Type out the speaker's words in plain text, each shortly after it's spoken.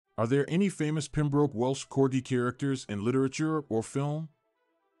Are there any famous Pembroke Welsh Corgi characters in literature or film?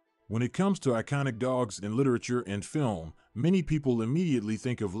 When it comes to iconic dogs in literature and film, many people immediately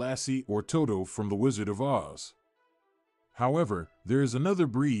think of Lassie or Toto from The Wizard of Oz. However, there is another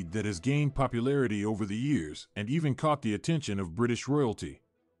breed that has gained popularity over the years and even caught the attention of British royalty.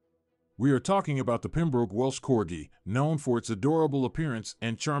 We are talking about the Pembroke Welsh Corgi, known for its adorable appearance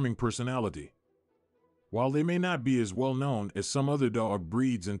and charming personality. While they may not be as well known as some other dog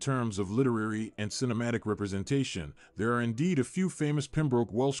breeds in terms of literary and cinematic representation, there are indeed a few famous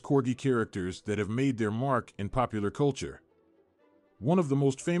Pembroke Welsh Corgi characters that have made their mark in popular culture. One of the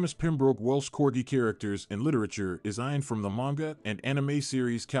most famous Pembroke Welsh Corgi characters in literature is Ian from the manga and anime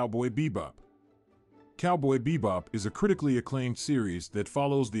series Cowboy Bebop. Cowboy Bebop is a critically acclaimed series that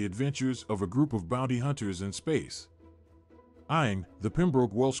follows the adventures of a group of bounty hunters in space. Ian, the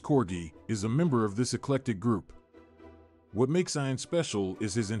Pembroke Welsh Corgi, is a member of this eclectic group. What makes Ian special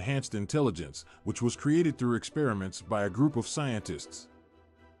is his enhanced intelligence, which was created through experiments by a group of scientists.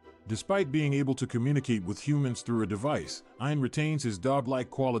 Despite being able to communicate with humans through a device, Ian retains his dog-like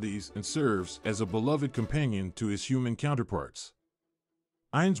qualities and serves as a beloved companion to his human counterparts.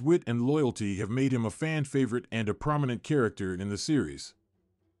 Ian's wit and loyalty have made him a fan favorite and a prominent character in the series.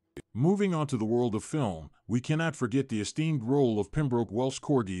 Moving on to the world of film, we cannot forget the esteemed role of Pembroke Welsh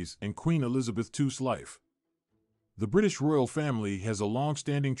Corgis in Queen Elizabeth II's life. The British royal family has a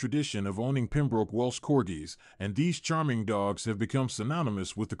long-standing tradition of owning Pembroke Welsh Corgis, and these charming dogs have become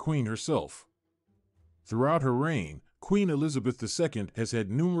synonymous with the Queen herself. Throughout her reign, Queen Elizabeth II has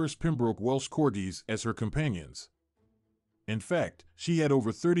had numerous Pembroke Welsh Corgis as her companions. In fact, she had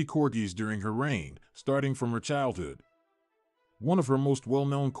over 30 Corgis during her reign, starting from her childhood. One of her most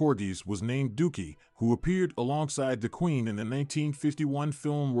well-known Corgis was named Dookie, who appeared alongside the Queen in the 1951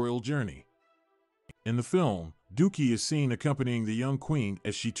 film Royal Journey. In the film, Dookie is seen accompanying the young Queen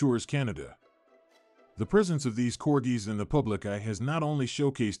as she tours Canada. The presence of these Corgis in the public eye has not only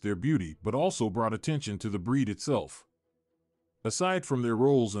showcased their beauty but also brought attention to the breed itself. Aside from their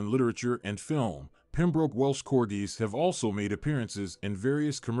roles in literature and film, Pembroke Welsh Corgis have also made appearances in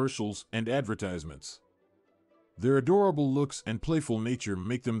various commercials and advertisements. Their adorable looks and playful nature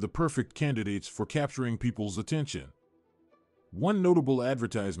make them the perfect candidates for capturing people's attention. One notable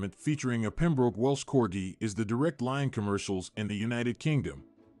advertisement featuring a Pembroke Welsh Corgi is the Direct Line commercials in the United Kingdom.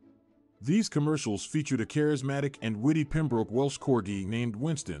 These commercials featured a charismatic and witty Pembroke Welsh Corgi named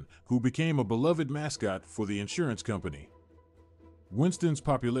Winston, who became a beloved mascot for the insurance company. Winston's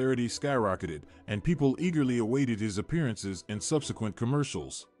popularity skyrocketed, and people eagerly awaited his appearances in subsequent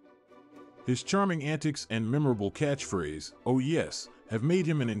commercials. His charming antics and memorable catchphrase, "Oh yes," have made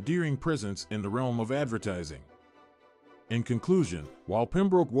him an endearing presence in the realm of advertising. In conclusion, while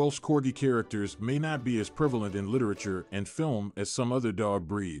Pembroke Welsh Corgi characters may not be as prevalent in literature and film as some other dog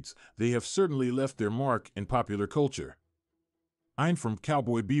breeds, they have certainly left their mark in popular culture. Ian from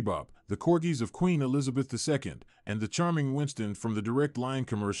Cowboy Bebop, the Corgis of Queen Elizabeth II, and the charming Winston from the Direct Line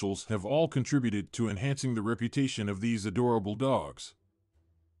commercials have all contributed to enhancing the reputation of these adorable dogs.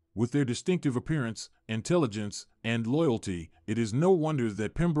 With their distinctive appearance, intelligence, and loyalty, it is no wonder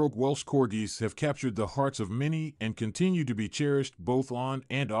that Pembroke Welsh Corgis have captured the hearts of many and continue to be cherished both on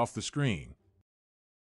and off the screen.